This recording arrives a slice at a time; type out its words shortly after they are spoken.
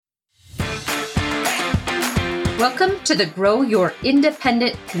Welcome to the Grow Your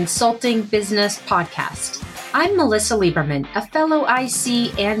Independent Consulting Business podcast. I'm Melissa Lieberman, a fellow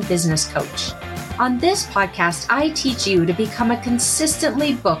IC and business coach. On this podcast, I teach you to become a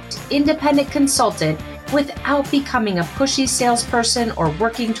consistently booked independent consultant without becoming a pushy salesperson or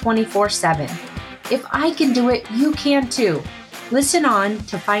working 24/7. If I can do it, you can too. Listen on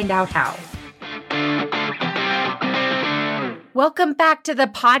to find out how. Welcome back to the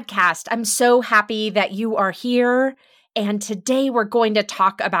podcast. I'm so happy that you are here. And today we're going to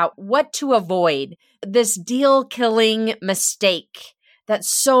talk about what to avoid, this deal-killing mistake that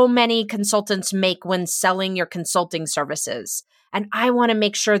so many consultants make when selling your consulting services. And I want to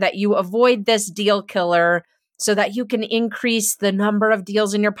make sure that you avoid this deal killer so that you can increase the number of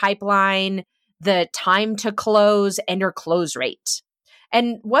deals in your pipeline, the time to close, and your close rate.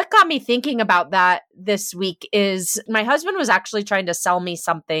 And what got me thinking about that this week is my husband was actually trying to sell me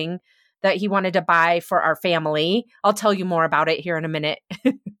something that he wanted to buy for our family. I'll tell you more about it here in a minute.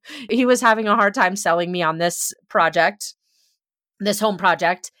 He was having a hard time selling me on this project, this home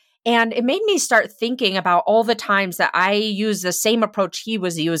project. And it made me start thinking about all the times that I use the same approach he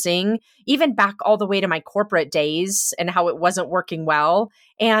was using, even back all the way to my corporate days and how it wasn't working well.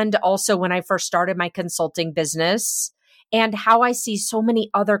 And also when I first started my consulting business, and how I see so many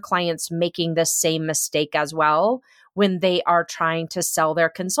other clients making the same mistake as well when they are trying to sell their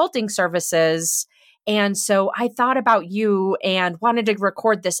consulting services. And so I thought about you and wanted to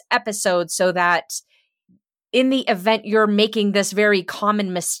record this episode so that in the event you're making this very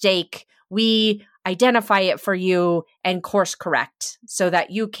common mistake, we identify it for you and course correct so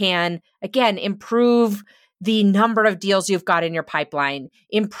that you can, again, improve the number of deals you've got in your pipeline,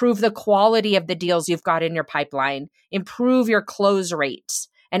 improve the quality of the deals you've got in your pipeline, improve your close rates,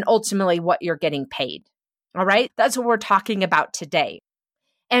 and ultimately what you're getting paid. All right? That's what we're talking about today.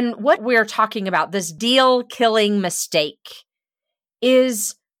 And what we're talking about, this deal-killing mistake,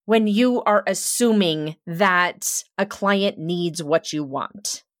 is when you are assuming that a client needs what you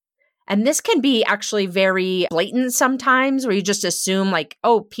want. And this can be actually very blatant sometimes, where you just assume like,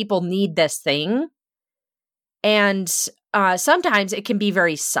 oh, people need this thing. And sometimes it can be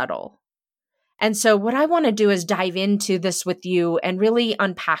very subtle. And so what I want to do is dive into this with you and really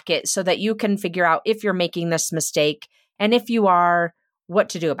unpack it so that you can figure out if you're making this mistake, and if you are, what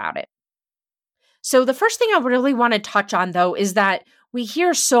to do about it. So the first thing I really want to touch on, though, is that we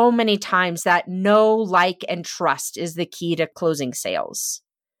hear so many times that know, like, and trust is the key to closing sales.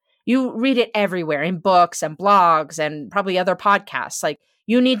 You read it everywhere in books and blogs and probably other podcasts. Like,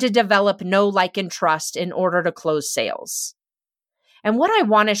 you need to develop know, like, and trust in order to close sales. And what I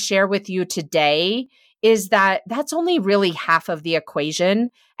want to share with you today is that that's only really half of the equation.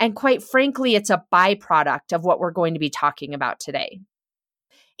 And quite frankly, it's a byproduct of what we're going to be talking about today.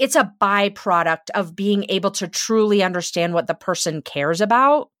 It's a byproduct of being able to truly understand what the person cares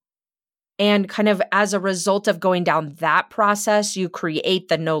about. And kind of as a result of going down that process, you create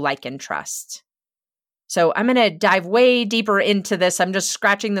the know, like, and trust. So I'm going to dive way deeper into this. I'm just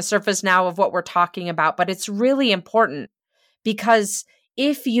scratching the surface now of what we're talking about, but it's really important because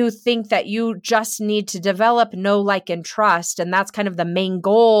if you think that you just need to develop know, like, and trust, and that's kind of the main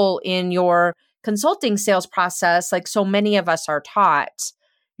goal in your consulting sales process, like so many of us are taught,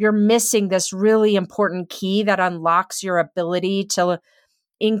 you're missing this really important key that unlocks your ability to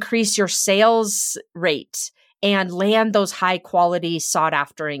increase your sales rate and land those high quality sought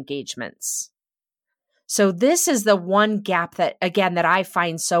after engagements. So this is the one gap that, again, that I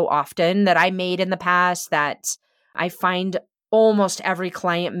find so often, that I made in the past, that I find almost every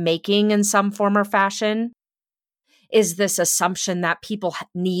client making in some form or fashion, is this assumption that people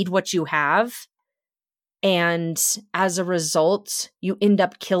need what you have. And as a result, you end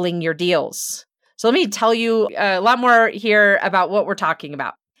up killing your deals. So let me tell you a lot more here about what we're talking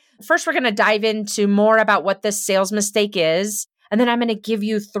about. First, we're going to dive into more about what this sales mistake is. And then I'm going to give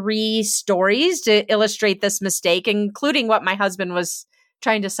you 3 stories to illustrate this mistake, including what my husband was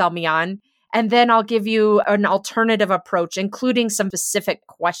trying to sell me on. And then I'll give you an alternative approach, including some specific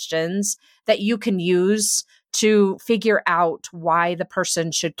questions that you can use to figure out why the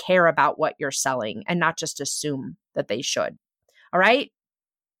person should care about what you're selling and not just assume that they should. All right?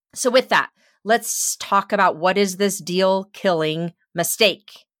 So with that, let's talk about what is this deal-killing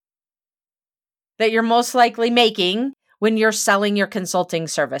mistake that you're most likely making when you're selling your consulting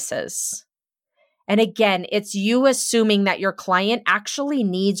services. And again, it's you assuming that your client actually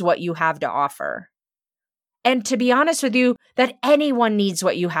needs what you have to offer. And to be honest with you, that anyone needs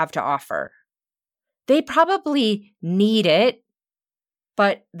what you have to offer. They probably need it,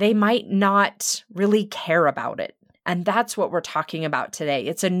 but they might not really care about it. And that's what we're talking about today.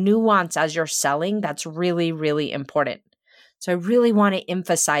 It's a nuance as you're selling that's really, really important. So I really want to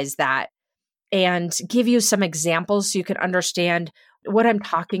emphasize that and give you some examples so you can understand what I'm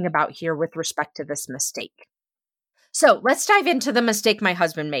talking about here with respect to this mistake. So let's dive into the mistake my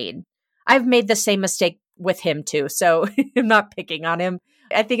husband made. I've made the same mistake with him too, so I'm not picking on him.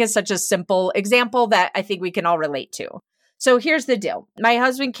 I think it's such a simple example that I think we can all relate to. So here's the deal. My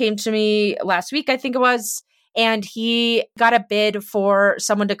husband came to me last week, I think it was, and he got a bid for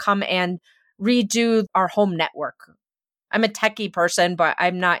someone to come and redo our home network. I'm a techie person, but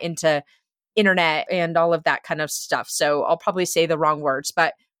I'm not into internet and all of that kind of stuff. So I'll probably say the wrong words,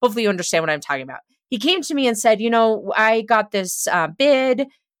 but hopefully you understand what I'm talking about. He came to me and said, I got this bid.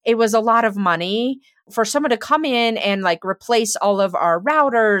 It was a lot of money for someone to come in and like replace all of our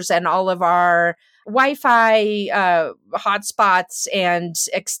routers and all of our Wi-Fi hotspots and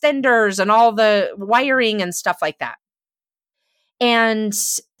extenders and all the wiring and stuff like that. And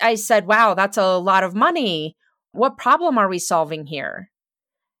I said, wow, that's a lot of money. What problem are we solving here?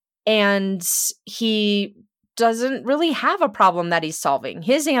 And he doesn't really have a problem that he's solving.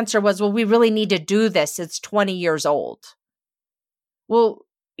 His answer was, well, we really need to do this. It's 20 years old. Well,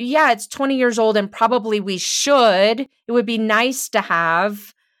 yeah, it's 20 years old and probably we should. It would be nice to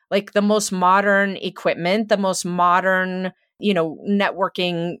have like the most modern equipment, the most modern,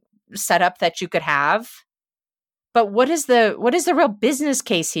 networking setup that you could have. But what is the real business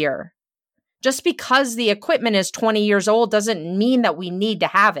case here? Just because the equipment is 20 years old doesn't mean that we need to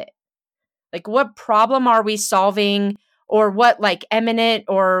have it. Like, what problem are we solving, or what like imminent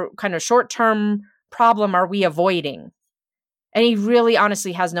or kind of short-term problem are we avoiding? And he really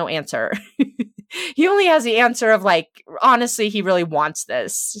honestly has no answer. He only has the answer of like, honestly, he really wants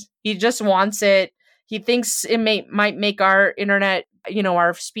this. He just wants it. He thinks it might make our internet,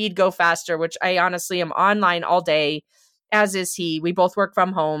 our speed go faster, which I honestly am online all day, as is he. We both work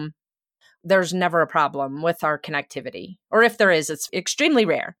from home. There's never a problem with our connectivity. Or if there is, it's extremely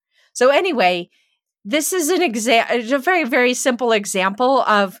rare. So anyway, this is a very, very simple example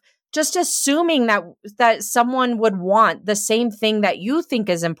of just assuming that someone would want the same thing that you think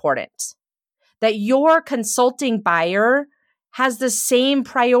is important, that your consulting buyer has the same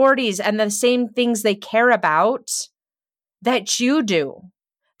priorities and the same things they care about that you do,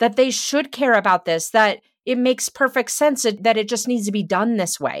 that they should care about this, that it makes perfect sense that it just needs to be done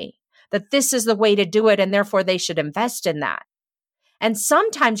this way, that this is the way to do it, and therefore they should invest in that. And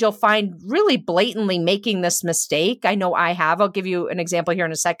sometimes you'll find really blatantly making this mistake. I know I have. I'll give you an example here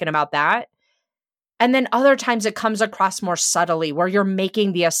in a second about that. And then other times it comes across more subtly where you're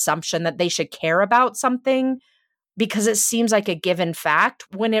making the assumption that they should care about something because it seems like a given fact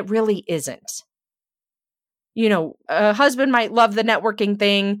when it really isn't. A husband might love the networking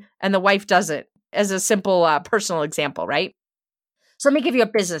thing and the wife doesn't, as a simple personal example, right? So let me give you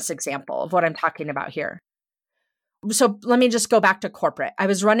a business example of what I'm talking about here. So let me just go back to corporate. I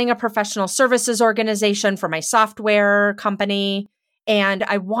was running a professional services organization for my software company, and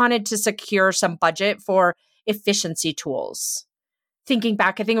I wanted to secure some budget for efficiency tools. Thinking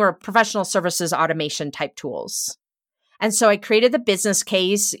back, I think they were professional services automation type tools. And so I created the business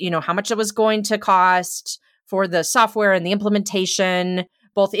case, how much it was going to cost for the software and the implementation,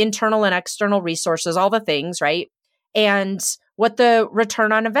 both internal and external resources, all the things, right? And what the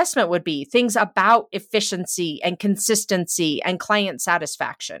return on investment would be, things about efficiency and consistency and client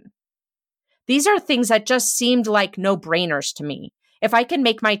satisfaction. These are things that just seemed like no-brainers to me. If I can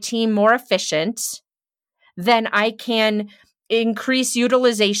make my team more efficient, then I can increase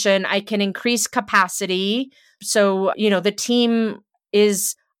utilization, I can increase capacity. So, the team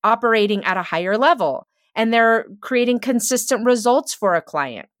is operating at a higher level and they're creating consistent results for a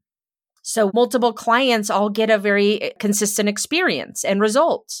client. So multiple clients all get a very consistent experience and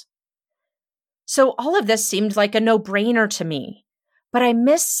results. So all of this seemed like a no-brainer to me, but I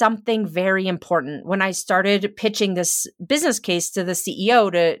missed something very important when I started pitching this business case to the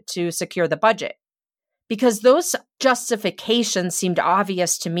CEO to secure the budget. Because those justifications seemed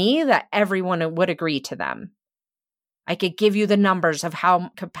obvious to me that everyone would agree to them. I could give you the numbers of how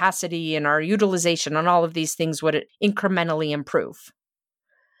capacity and our utilization and all of these things would incrementally improve.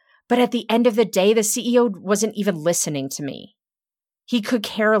 But at the end of the day, the CEO wasn't even listening to me. He could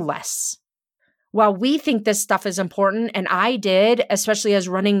care less. While we think this stuff is important, and I did, especially as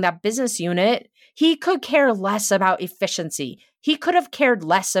running that business unit, he could care less about efficiency. He could have cared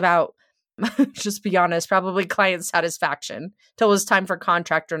less about, just be honest, probably client satisfaction till it was time for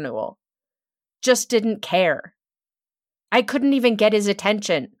contract renewal. Just didn't care. I couldn't even get his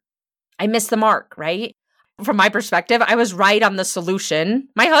attention. I missed the mark, right? from my perspective, I was right on the solution.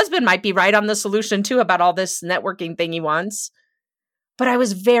 My husband might be right on the solution too about all this networking thing he wants. But I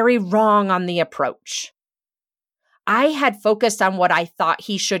was very wrong on the approach. I had focused on what I thought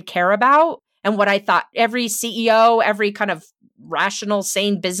he should care about and what I thought every CEO, every kind of rational,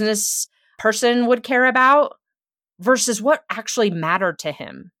 sane business person would care about versus what actually mattered to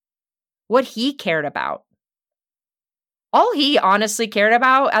him, what he cared about. All he honestly cared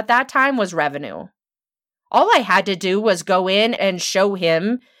about at that time was revenue. All I had to do was go in and show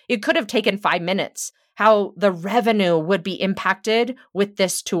him, it could have taken 5 minutes, how the revenue would be impacted with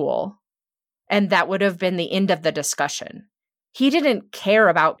this tool. And that would have been the end of the discussion. He didn't care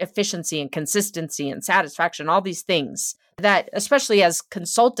about efficiency and consistency and satisfaction, all these things that, especially as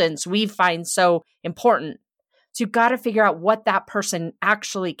consultants, we find so important. So you've got to figure out what that person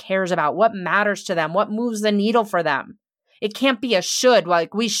actually cares about, what matters to them, what moves the needle for them. It can't be a should,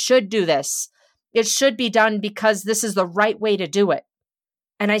 like we should do this. It should be done because this is the right way to do it.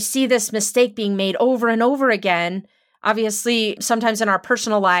 And I see this mistake being made over and over again. Obviously, sometimes in our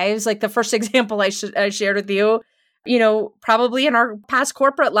personal lives, like the first example I shared with you, probably in our past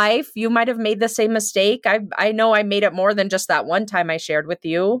corporate life, you might have made the same mistake. I know I made it more than just that one time I shared with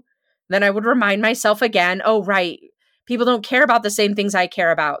you. Then I would remind myself again, oh, right. People don't care about the same things I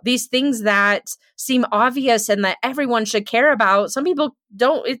care about. These things that seem obvious and that everyone should care about, some people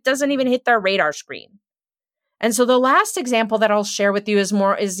don't, it doesn't even hit their radar screen. And so the last example that I'll share with you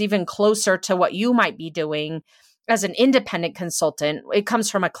is even closer to what you might be doing as an independent consultant. It comes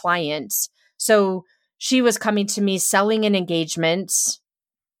from a client. So she was coming to me selling an engagement,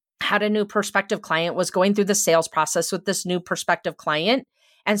 had a new prospective client, was going through the sales process with this new prospective client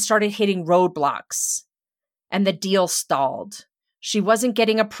and started hitting roadblocks. And the deal stalled. She wasn't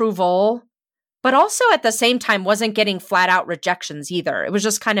getting approval, but also at the same time wasn't getting flat out rejections either. It was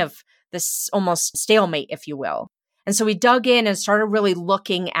just kind of this almost stalemate, if you will. And so we dug in and started really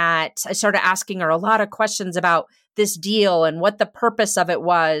I started asking her a lot of questions about this deal and what the purpose of it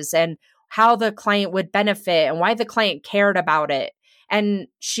was and how the client would benefit and why the client cared about it. And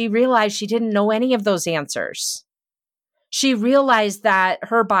she realized she didn't know any of those answers. She realized that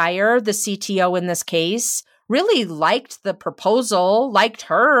her buyer, the CTO in this case, really liked the proposal, liked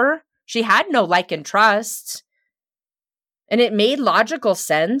her. She had no like and trust. And it made logical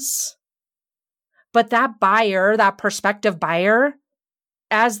sense. But that buyer, that prospective buyer,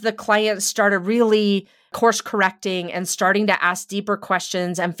 as the client started really course correcting and starting to ask deeper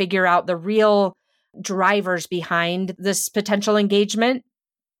questions and figure out the real drivers behind this potential engagement,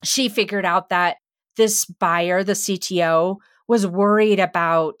 she figured out that this buyer, the CTO, was worried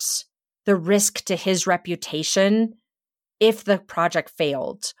about the risk to his reputation if the project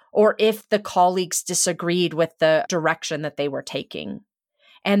failed or if the colleagues disagreed with the direction that they were taking.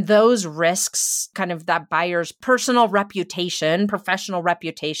 And those risks, kind of that buyer's personal reputation, professional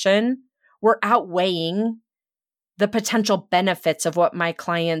reputation, were outweighing the potential benefits of what my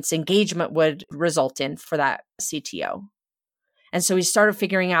client's engagement would result in for that CTO. And so we started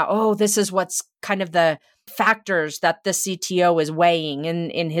figuring out, this is what's kind of the factors that the CTO is weighing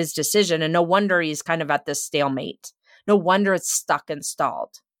in his decision. And no wonder he's kind of at this stalemate. No wonder it's stuck and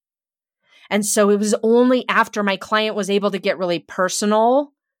stalled. And so it was only after my client was able to get really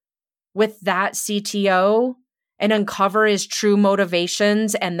personal with that CTO and uncover his true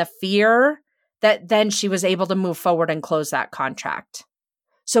motivations and the fear that then she was able to move forward and close that contract.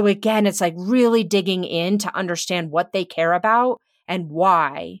 So again, it's like really digging in to understand what they care about and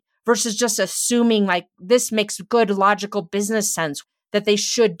why, versus just assuming like this makes good logical business sense that they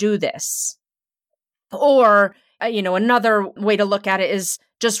should do this. Or, another way to look at it is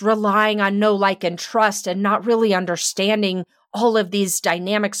just relying on know, like, and trust and not really understanding all of these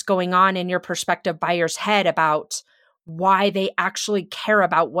dynamics going on in your prospective buyer's head about why they actually care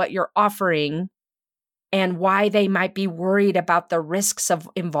about what you're offering and why they might be worried about the risks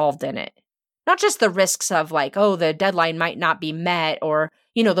involved in it. Not just the risks of like, the deadline might not be met or,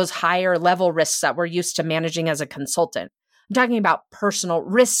 those higher level risks that we're used to managing as a consultant. I'm talking about personal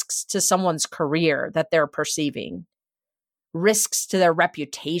risks to someone's career that they're perceiving, risks to their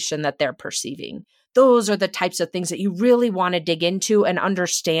reputation that they're perceiving. Those are the types of things that you really want to dig into and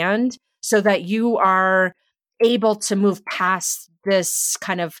understand so that you are able to move past this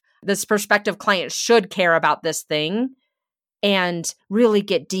prospective client should care about this thing and really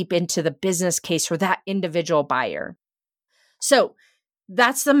get deep into the business case for that individual buyer. So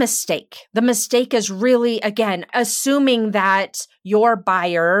that's the mistake. The mistake is really, again, assuming that your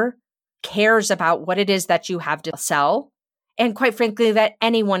buyer cares about what it is that you have to sell. And quite frankly, that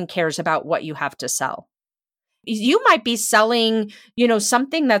anyone cares about what you have to sell. You might be selling,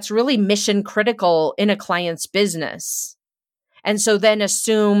 something that's really mission critical in a client's business. And so then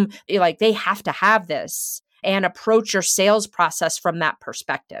assume like they have to have this and approach your sales process from that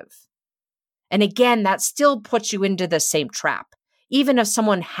perspective. And again, that still puts you into the same trap. Even if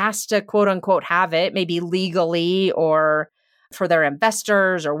someone has to quote unquote have it, maybe legally or for their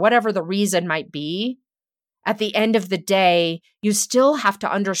investors or whatever the reason might be, at the end of the day, you still have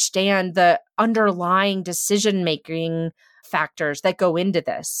to understand the underlying decision-making factors that go into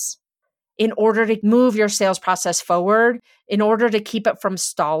this in order to move your sales process forward, in order to keep it from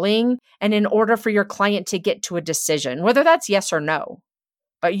stalling, and in order for your client to get to a decision, whether that's yes or no.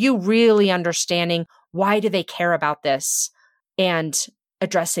 But you really understanding why do they care about this and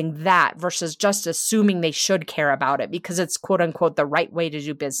addressing that versus just assuming they should care about it because it's quote unquote the right way to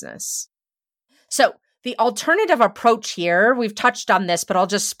do business. So the alternative approach here, we've touched on this, but I'll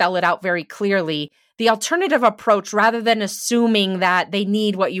just spell it out very clearly. The alternative approach, rather than assuming that they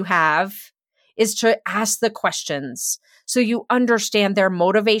need what you have, is to ask the questions so you understand their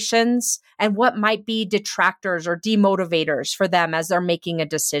motivations and what might be detractors or demotivators for them as they're making a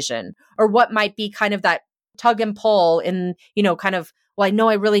decision, or what might be kind of that tug and pull in, kind of, well, I know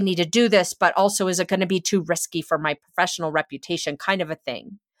I really need to do this, but also is it going to be too risky for my professional reputation kind of a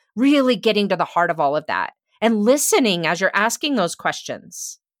thing. Really getting to the heart of all of that and listening as you're asking those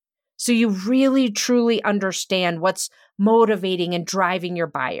questions. So you really, truly understand what's motivating and driving your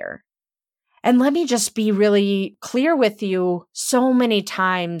buyer. And let me just be really clear with you. So many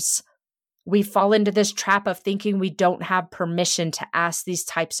times we fall into this trap of thinking we don't have permission to ask these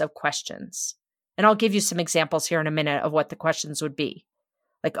types of questions. And I'll give you some examples here in a minute of what the questions would be.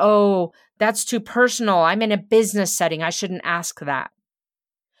 Like, oh, that's too personal. I'm in a business setting. I shouldn't ask that.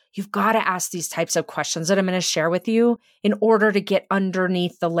 You've got to ask these types of questions that I'm going to share with you in order to get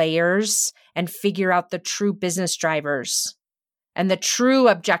underneath the layers and figure out the true business drivers and the true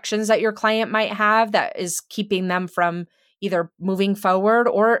objections that your client might have that is keeping them from either moving forward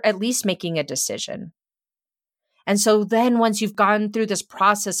or at least making a decision. And so then once you've gone through this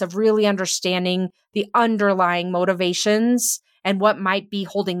process of really understanding the underlying motivations and what might be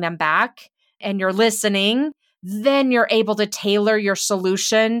holding them back, and you're listening, then you're able to tailor your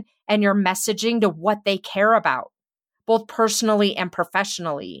solution and your messaging to what they care about, both personally and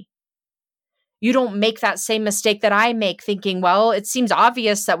professionally. You don't make that same mistake that I make thinking, well, it seems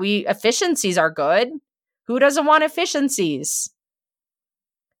obvious that efficiencies are good. Who doesn't want efficiencies?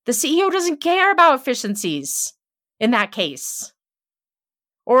 The CEO doesn't care about efficiencies in that case.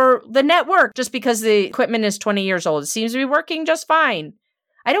 Or the network, just because the equipment is 20 years old, it seems to be working just fine.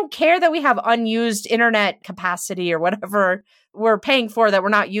 I don't care that we have unused internet capacity or whatever we're paying for that we're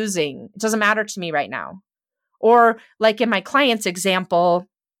not using. It doesn't matter to me right now. Or like in my client's example,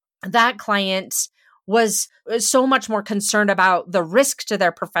 that client was so much more concerned about the risk to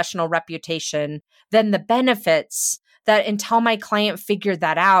their professional reputation than the benefits, that until my client figured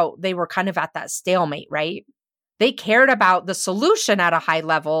that out, they were kind of at that stalemate, right? They cared about the solution at a high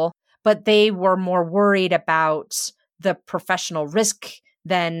level, but they were more worried about the professional risk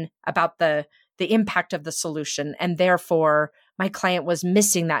than about the impact of the solution. And therefore, my client was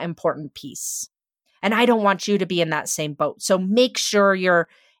missing that important piece. And I don't want you to be in that same boat. So make sure you're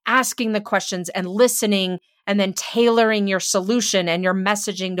asking the questions and listening and then tailoring your solution and your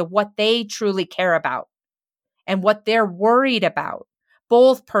messaging to what they truly care about and what they're worried about,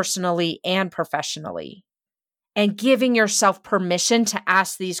 both personally and professionally. And giving yourself permission to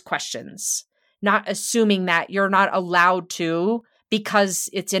ask these questions, not assuming that you're not allowed to because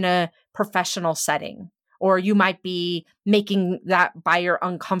it's in a professional setting, or you might be making that buyer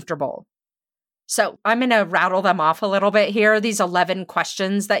uncomfortable. So I'm going to rattle them off a little bit here. These 11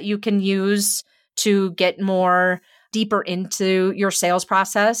 questions that you can use to get more deeper into your sales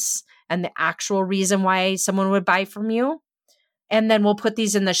process and the actual reason why someone would buy from you. And then we'll put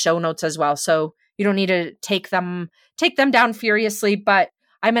these in the show notes as well. So you don't need to take them down furiously, but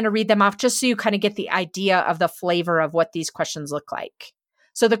I'm going to read them off just so you kind of get the idea of the flavor of what these questions look like.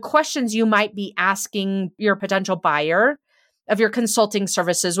 So the questions you might be asking your potential buyer of your consulting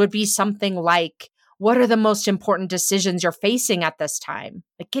services would be something like, what are the most important decisions you're facing at this time?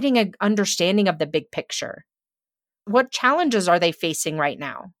 Like getting an understanding of the big picture. What challenges are they facing right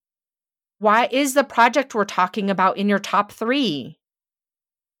now? Why is the project we're talking about in your top 3?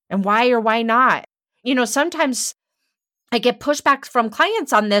 And why or why not? Sometimes I get pushback from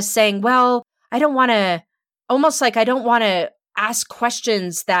clients on this saying, well, I don't want to ask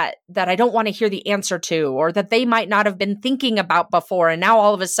questions that I don't want to hear the answer to, or that they might not have been thinking about before. And now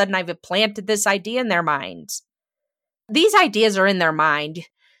all of a sudden I've planted this idea in their mind. These ideas are in their mind.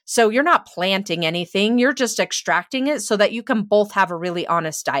 So you're not planting anything. You're just extracting it so that you can both have a really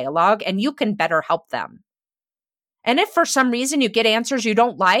honest dialogue and you can better help them. And if for some reason you get answers you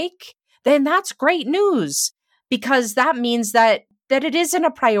don't like, then that's great news, because that means that it isn't a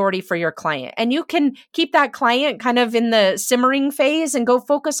priority for your client. And you can keep that client kind of in the simmering phase and go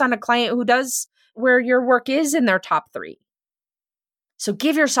focus on a client who does where your work is in their top 3. So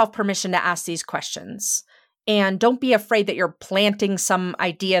give yourself permission to ask these questions. And don't be afraid that you're planting some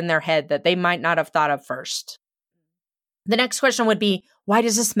idea in their head that they might not have thought of first. The next question would be, why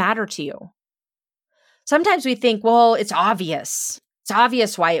does this matter to you? Sometimes we think, well, it's obvious. It's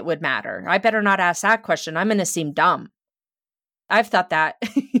obvious why it would matter. I better not ask that question. I'm going to seem dumb. I've thought that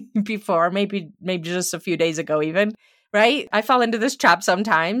before, maybe just a few days ago even, right? I fall into this trap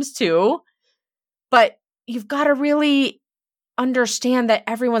sometimes too. But you've got to really understand that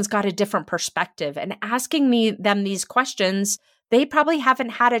everyone's got a different perspective. And asking them these questions, they probably haven't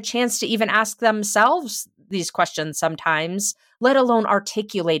had a chance to even ask themselves these questions sometimes, let alone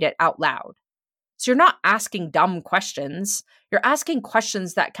articulate it out loud. So you're not asking dumb questions. You're asking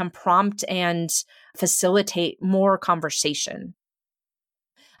questions that can prompt and facilitate more conversation.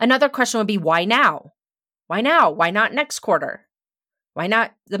 Another question would be, why now? Why now? Why not next quarter? Why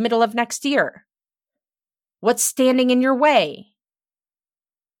not the middle of next year? What's standing in your way?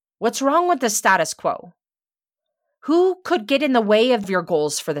 What's wrong with the status quo? Who could get in the way of your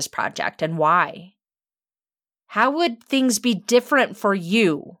goals for this project and why? How would things be different for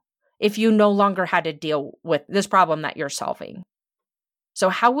you if you no longer had to deal with this problem that you're solving? So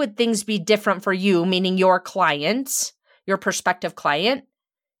how would things be different for you, meaning your client, your prospective client,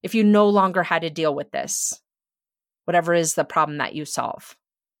 if you no longer had to deal with this, whatever is the problem that you solve?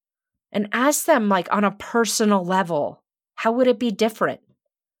 And ask them, like, on a personal level, how would it be different?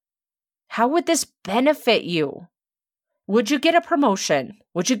 How would this benefit you? Would you get a promotion?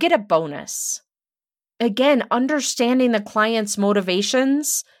 Would you get a bonus? Again, understanding the client's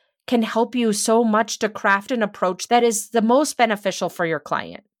motivations can help you so much to craft an approach that is the most beneficial for your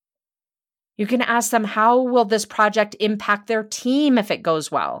client. You can ask them, how will this project impact their team if it goes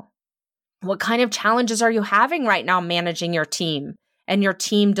well? What kind of challenges are you having right now managing your team and your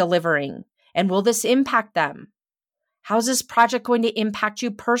team delivering? And will this impact them? How's this project going to impact you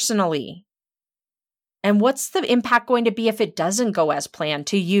personally? And what's the impact going to be if it doesn't go as planned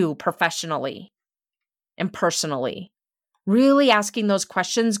to you professionally and personally? Really asking those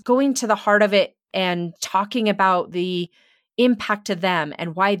questions, going to the heart of it and talking about the impact to them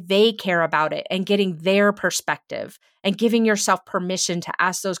and why they care about it and getting their perspective and giving yourself permission to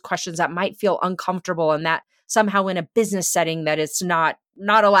ask those questions that might feel uncomfortable and that somehow in a business setting that it's not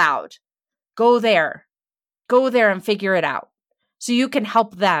allowed. Go there and figure it out so you can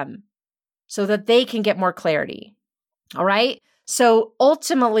help them so that they can get more clarity. All right. So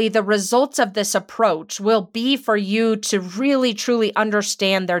ultimately, the results of this approach will be for you to really, truly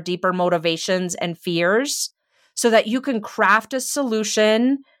understand their deeper motivations and fears so that you can craft a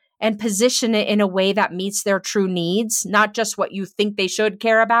solution and position it in a way that meets their true needs, not just what you think they should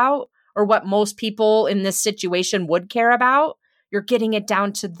care about or what most people in this situation would care about. You're getting it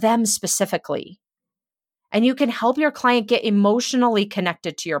down to them specifically. And you can help your client get emotionally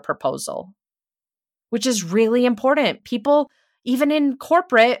connected to your proposal, which is really important. People, even in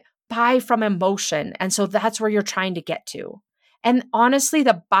corporate, buy from emotion. And so that's where you're trying to get to. And honestly,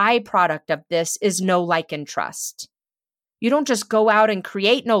 the byproduct of this is know, like, and trust. You don't just go out and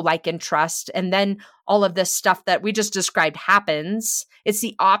create know, like, and trust, and then all of this stuff that we just described happens. It's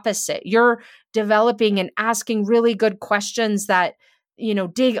the opposite. You're developing and asking really good questions that,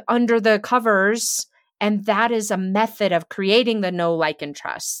 dig under the covers. And that is a method of creating the know, like, and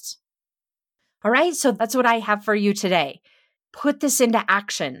trust. All right. So that's what I have for you today. Put this into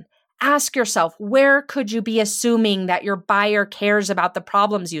action. Ask yourself, where could you be assuming that your buyer cares about the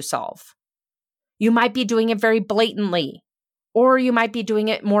problems you solve? You might be doing it very blatantly, or you might be doing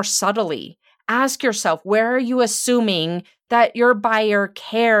it more subtly. Ask yourself, where are you assuming that your buyer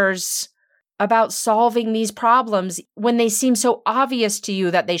cares about solving these problems when they seem so obvious to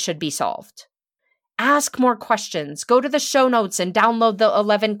you that they should be solved? Ask more questions. Go to the show notes and download the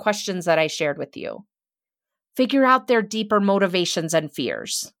 11 questions that I shared with you. Figure out their deeper motivations and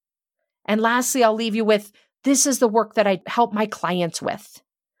fears. And lastly, I'll leave you with, this is the work that I help my clients with.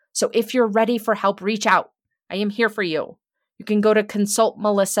 So if you're ready for help, reach out. I am here for you. You can go to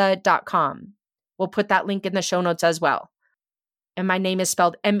consultmelissa.com. We'll put that link in the show notes as well. And my name is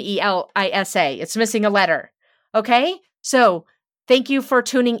spelled Melisa. It's missing a letter. Okay? So thank you for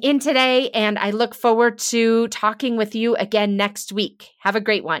tuning in today, and I look forward to talking with you again next week. Have a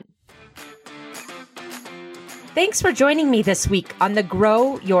great one. Thanks for joining me this week on the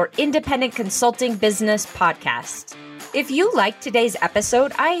Grow Your Independent Consulting Business podcast. If you liked today's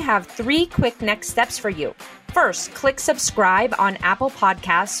episode, I have 3 quick next steps for you. First, click subscribe on Apple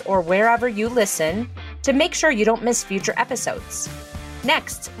Podcasts or wherever you listen to make sure you don't miss future episodes.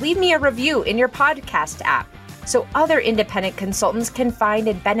 Next, leave me a review in your podcast app so other independent consultants can find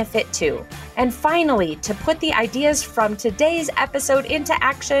and benefit too. And finally, to put the ideas from today's episode into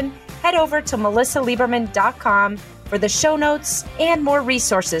action, head over to melissalieberman.com for the show notes and more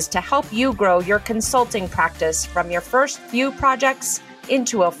resources to help you grow your consulting practice from your first few projects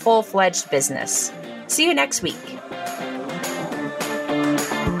into a full-fledged business. See you next week.